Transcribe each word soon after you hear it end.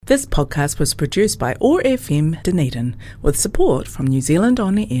This podcast was produced by OAR FM Dunedin with support from New Zealand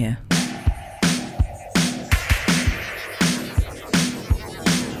On the Air.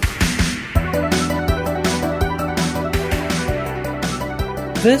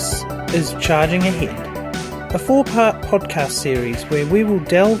 This is Charging Ahead, a 4-part podcast series where we will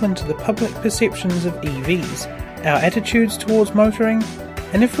delve into the public perceptions of EVs, our attitudes towards motoring,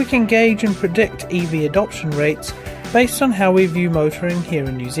 and if we can gauge and predict EV adoption rates based on how we view motoring here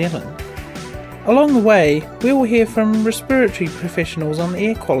in New Zealand. Along the way, we will hear from respiratory professionals on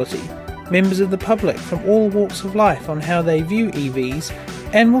air quality, members of the public from all walks of life on how they view EVs,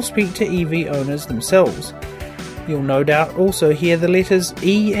 and we'll speak to EV owners themselves. You'll no doubt also hear the letters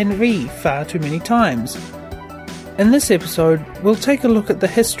E and V far too many times. In this episode, we'll take a look at the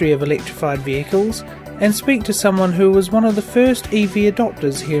history of electrified vehicles and speak to someone who was one of the first EV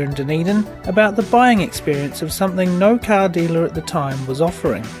adopters here in Dunedin about the buying experience of something no car dealer at the time was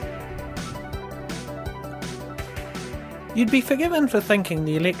offering. You'd be forgiven for thinking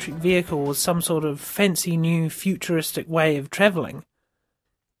the electric vehicle was some sort of fancy new futuristic way of travelling.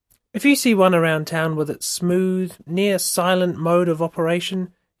 If you see one around town with its smooth, near-silent mode of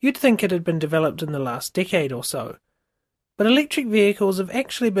operation, you'd think it had been developed in the last decade or so. But electric vehicles have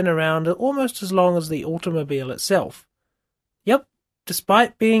actually been around almost as long as the automobile itself. Yep,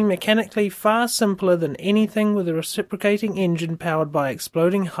 despite being mechanically far simpler than anything with a reciprocating engine powered by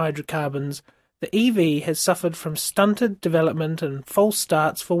exploding hydrocarbons, the EV has suffered from stunted development and false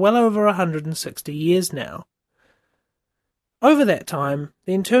starts for well over 160 years now. Over that time,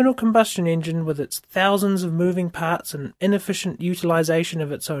 the internal combustion engine with its thousands of moving parts and inefficient utilisation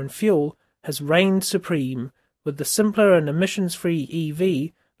of its own fuel has reigned supreme, with the simpler and emissions-free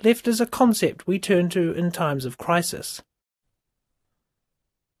EV left as a concept we turn to in times of crisis.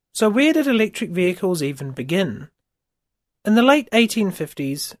 So where did electric vehicles even begin? In the late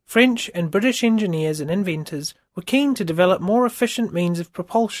 1850s, French and British engineers and inventors were keen to develop more efficient means of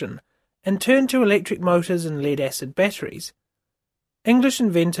propulsion and turned to electric motors and lead-acid batteries. English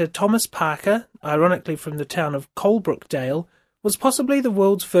inventor Thomas Parker, ironically from the town of Coalbrookdale, was possibly the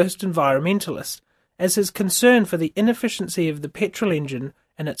world's first environmentalist, as his concern for the inefficiency of the petrol engine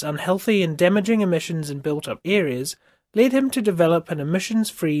and its unhealthy and damaging emissions in built-up areas led him to develop an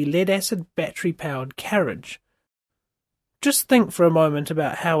emissions-free lead-acid battery-powered carriage. Just think for a moment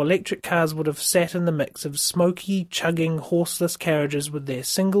about how electric cars would have sat in the mix of smoky, chugging, horseless carriages with their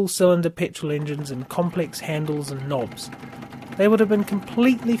single-cylinder petrol engines and complex handles and knobs. They would have been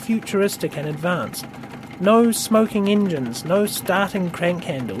completely futuristic and advanced. No smoking engines, no starting crank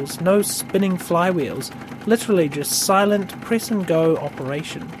handles, no spinning flywheels, literally just silent press-and-go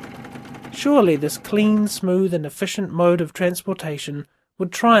operation. Surely this clean, smooth and efficient mode of transportation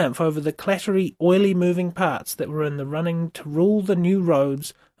would triumph over the clattery, oily moving parts that were in the running to rule the new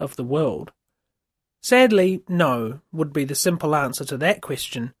roads of the world. Sadly, no, would be the simple answer to that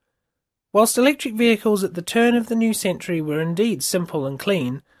question. Whilst electric vehicles at the turn of the new century were indeed simple and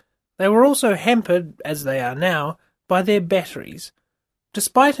clean, they were also hampered, as they are now, by their batteries.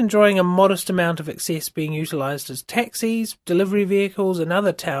 Despite enjoying a modest amount of excess being utilised as taxis, delivery vehicles and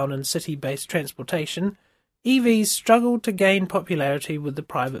other town and city-based transportation, EVs struggled to gain popularity with the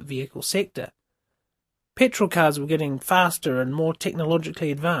private vehicle sector. Petrol cars were getting faster and more technologically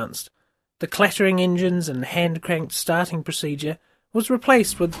advanced. The clattering engines and hand-cranked starting procedure was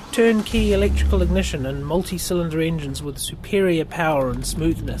replaced with turnkey electrical ignition and multi-cylinder engines with superior power and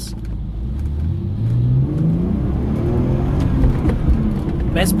smoothness.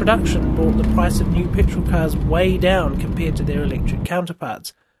 Mass production brought the price of new petrol cars way down compared to their electric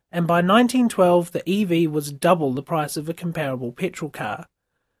counterparts, and by 1912 the EV was double the price of a comparable petrol car.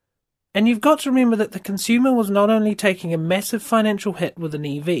 And you've got to remember that the consumer was not only taking a massive financial hit with an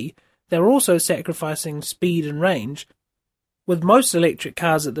EV, they were also sacrificing speed and range, with most electric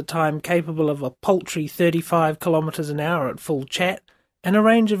cars at the time capable of a paltry 35 km an hour at full chat and a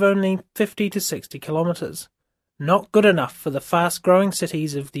range of only 50 to 60 km. Not good enough for the fast-growing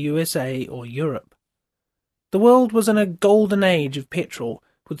cities of the USA or Europe. The world was in a golden age of petrol,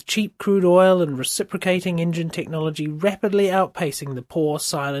 with cheap crude oil and reciprocating engine technology rapidly outpacing the poor,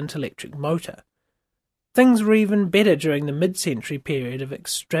 silent electric motor. Things were even better during the mid-century period of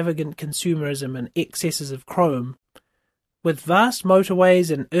extravagant consumerism and excesses of chrome. With vast motorways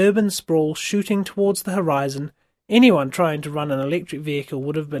and urban sprawl shooting towards the horizon, anyone trying to run an electric vehicle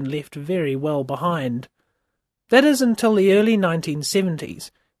would have been left very well behind. That is until the early 1970s,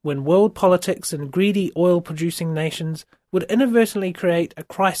 when world politics and greedy oil-producing nations would inadvertently create a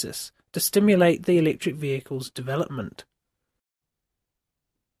crisis to stimulate the electric vehicle's development.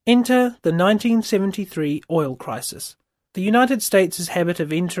 Enter the 1973 oil crisis, The United States' habit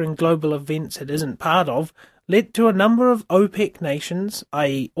of entering global events it isn't part of led to a number of OPEC nations,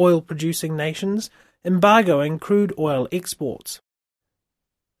 i.e. oil-producing nations, embargoing crude oil exports.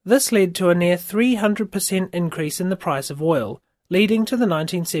 This led to a near 300% increase in the price of oil, leading to the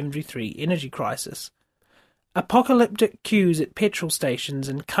 1973 energy crisis. Apocalyptic queues at petrol stations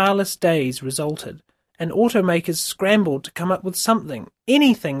and carless days resulted, and automakers scrambled to come up with something,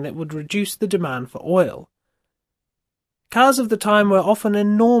 anything that would reduce the demand for oil. Cars of the time were often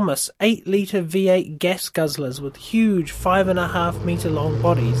enormous 8-litre V8 gas guzzlers with huge 5.5-metre-long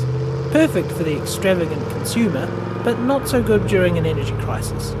bodies, perfect for the extravagant consumer, but not so good during an energy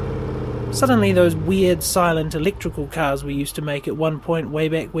crisis. Suddenly those weird silent electrical cars we used to make at one point way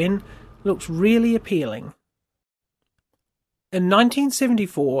back when looked really appealing. In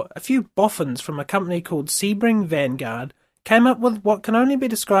 1974, a few boffins from a company called Sebring Vanguard came up with what can only be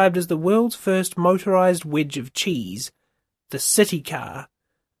described as the world's first motorised wedge of cheese, the city car.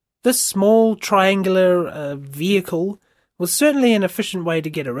 This small, triangular vehicle was certainly an efficient way to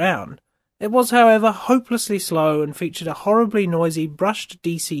get around. It was, however, hopelessly slow and featured a horribly noisy brushed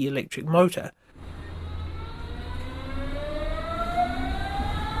DC electric motor,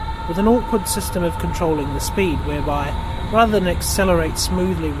 with an awkward system of controlling the speed whereby, rather than accelerate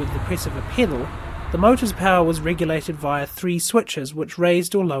smoothly with the press of a pedal, the motor's power was regulated via 3 switches which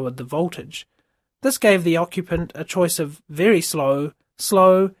raised or lowered the voltage. This gave the occupant a choice of very slow,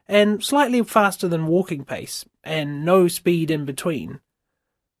 slow, and slightly faster than walking pace, and no speed in between.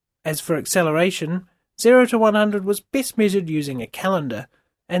 As for acceleration, 0 to 100 was best measured using a calendar,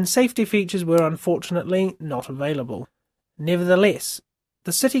 and safety features were unfortunately not available. Nevertheless,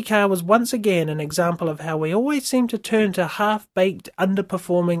 the city car was once again an example of how we always seem to turn to half-baked,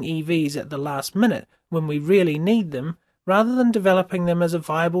 underperforming EVs at the last minute when we really need them, rather than developing them as a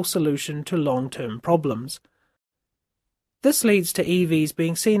viable solution to long-term problems. This leads to EVs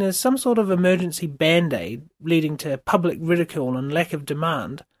being seen as some sort of emergency band-aid, leading to public ridicule and lack of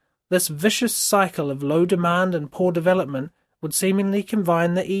demand. This vicious cycle of low demand and poor development would seemingly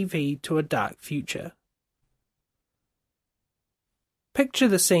confine the EV to a dark future. Picture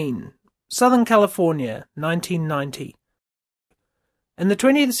the scene. Southern California, 1990. In the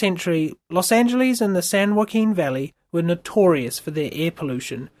 20th century, Los Angeles and the San Joaquin Valley were notorious for their air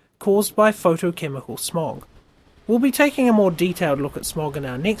pollution caused by photochemical smog. We'll be taking a more detailed look at smog in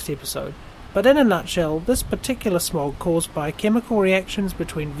our next episode, but in a nutshell, this particular smog caused by chemical reactions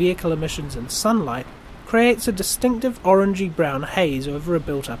between vehicle emissions and sunlight creates a distinctive orangey-brown haze over a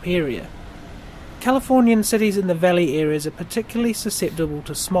built-up area. Californian cities in the valley areas are particularly susceptible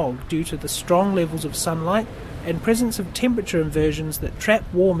to smog due to the strong levels of sunlight and presence of temperature inversions that trap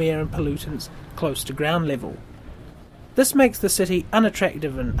warm air and pollutants close to ground level. This makes the city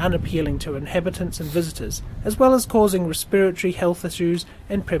unattractive and unappealing to inhabitants and visitors, as well as causing respiratory health issues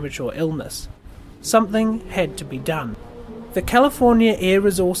and premature illness. Something had to be done. The California Air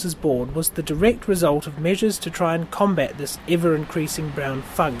Resources Board was the direct result of measures to try and combat this ever-increasing brown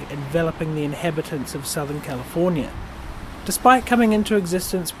fug enveloping the inhabitants of Southern California. Despite coming into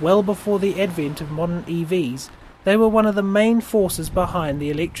existence well before the advent of modern EVs, they were one of the main forces behind the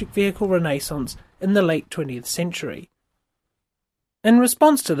electric vehicle renaissance in the late 20th century. In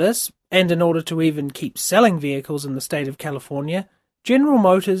response to this, and in order to even keep selling vehicles in the state of California, General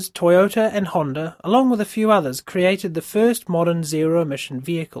Motors, Toyota and Honda, along with a few others, created the first modern zero-emission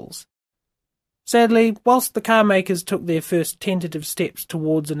vehicles. Sadly, whilst the car makers took their first tentative steps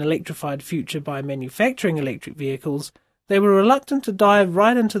towards an electrified future by manufacturing electric vehicles, they were reluctant to dive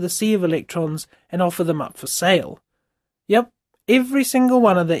right into the sea of electrons and offer them up for sale. Yep, every single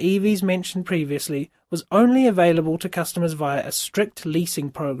one of the EVs mentioned previously was only available to customers via a strict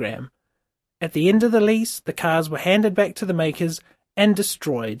leasing program. At the end of the lease, the cars were handed back to the makers and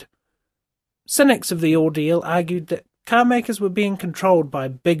destroyed. Cynics of the ordeal argued that car makers were being controlled by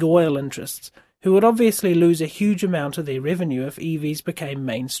big oil interests, who would obviously lose a huge amount of their revenue if EVs became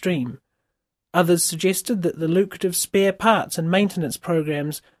mainstream. Others suggested that the lucrative spare parts and maintenance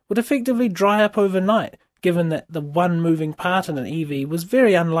programs would effectively dry up overnight, given that the one moving part in an EV was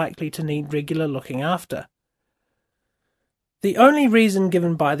very unlikely to need regular looking after. The only reason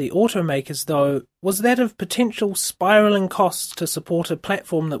given by the automakers, though, was that of potential spiralling costs to support a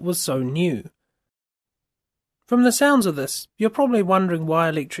platform that was so new. From the sounds of this, you're probably wondering why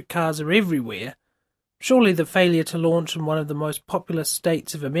electric cars are everywhere. Surely the failure to launch in one of the most populous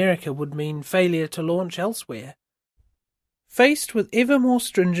states of America would mean failure to launch elsewhere. Faced with ever more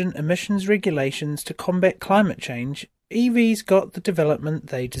stringent emissions regulations to combat climate change, EVs got the development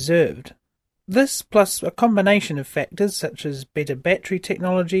they deserved. This, plus a combination of factors such as better battery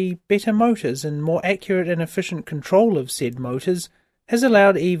technology, better motors and more accurate and efficient control of said motors, has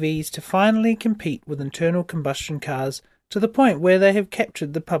allowed EVs to finally compete with internal combustion cars to the point where they have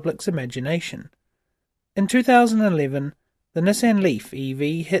captured the public's imagination. In 2011, the Nissan Leaf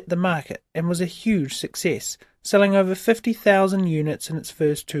EV hit the market and was a huge success, selling over 50,000 units in its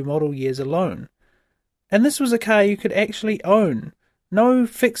first 2 model years alone. And this was a car you could actually own. No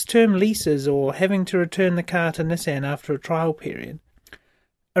fixed-term leases or having to return the car to Nissan after a trial period.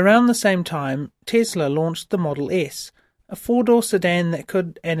 Around the same time, Tesla launched the Model S, a 4-door sedan that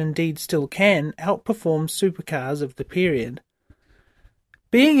could, and indeed still can, outperform supercars of the period.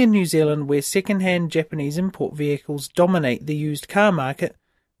 Being in New Zealand, where second-hand Japanese import vehicles dominate the used car market,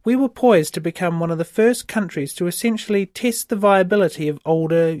 we were poised to become one of the first countries to essentially test the viability of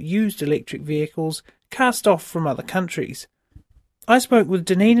older, used electric vehicles cast off from other countries. I spoke with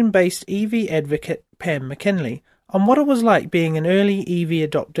Dunedin-based EV advocate Pam McKinley on what it was like being an early EV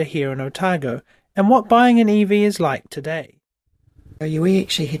adopter here in Otago and what buying an EV is like today. We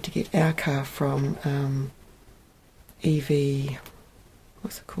actually had to get our car from EV,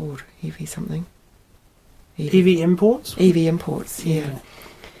 what's it called? EV something? EV Imports? EV Imports, yeah.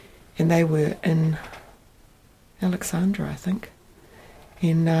 And they were in Alexandra, I think.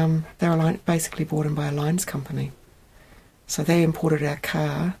 And they were basically bought in by a lines company. So they imported our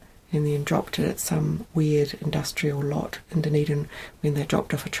car and then dropped it at some weird industrial lot in Dunedin when they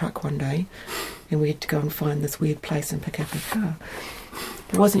dropped off a truck one day, and we had to go and find this weird place and pick up a car.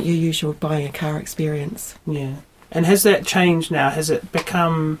 It wasn't your usual buying a car experience. Yeah. And has that changed now? Has it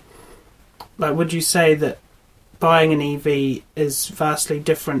become, would you say that buying an EV is vastly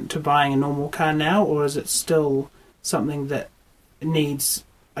different to buying a normal car now, or is it still something that needs,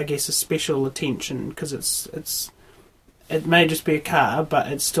 I guess, a special attention because it may just be a car, but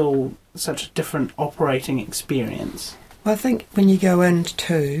it's still such a different operating experience? Well, I think when you go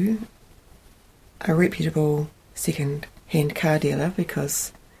into a reputable second-hand car dealer,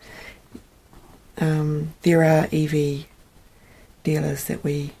 because there are EV dealers that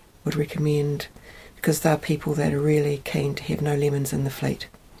we would recommend because they're people that are really keen to have no lemons in the fleet.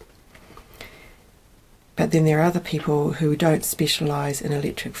 But then there are other people who don't specialise in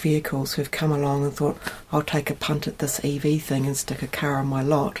electric vehicles who've come along and thought, I'll take a punt at this EV thing and stick a car on my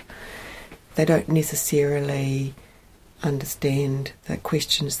lot. They don't necessarily understand the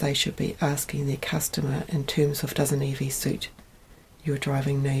questions they should be asking their customer in terms of, does an EV suit your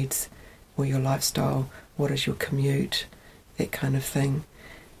driving needs or your lifestyle? What is your commute? That kind of thing.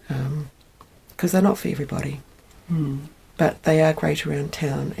 Because they're not for everybody. But they are great around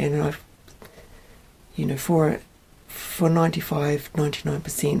town, and for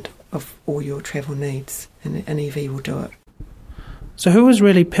 95-99% of all your travel needs, an EV will do it. So who was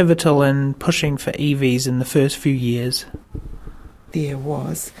really pivotal in pushing for EVs in the first few years? There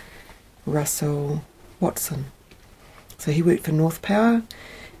was Russell Watson. So he worked for North Power.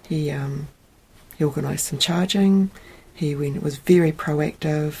 He organised some charging. He was very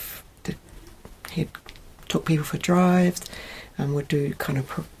proactive. He took people for drives, would do kind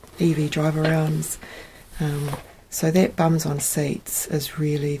of EV drive-arounds. So that bums on seats is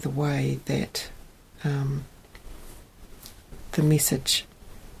really the way that the message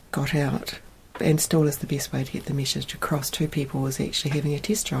got out, and still is the best way to get the message across to people, is actually having a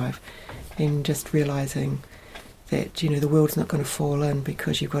test drive and just realising that the world's not going to fall in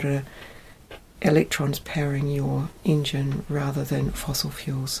because you've got electrons powering your engine rather than fossil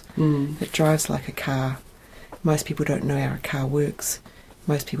fuels. It drives like a car. Most people don't know how a car works.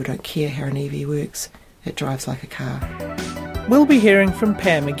 Most people don't care how an EV works. It drives like a car. We'll be hearing from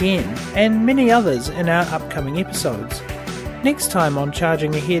Pam again, and many others in our upcoming episodes. Next time on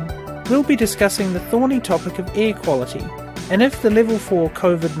Charging Ahead, we'll be discussing the thorny topic of air quality, and if the Level 4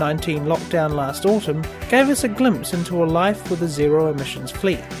 COVID-19 lockdown last autumn gave us a glimpse into a life with a zero-emissions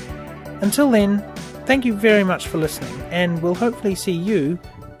fleet. Until then, thank you very much for listening, and we'll hopefully see you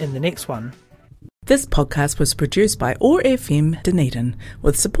in the next one. This podcast was produced by OAR FM Dunedin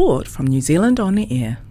with support from New Zealand On the Air.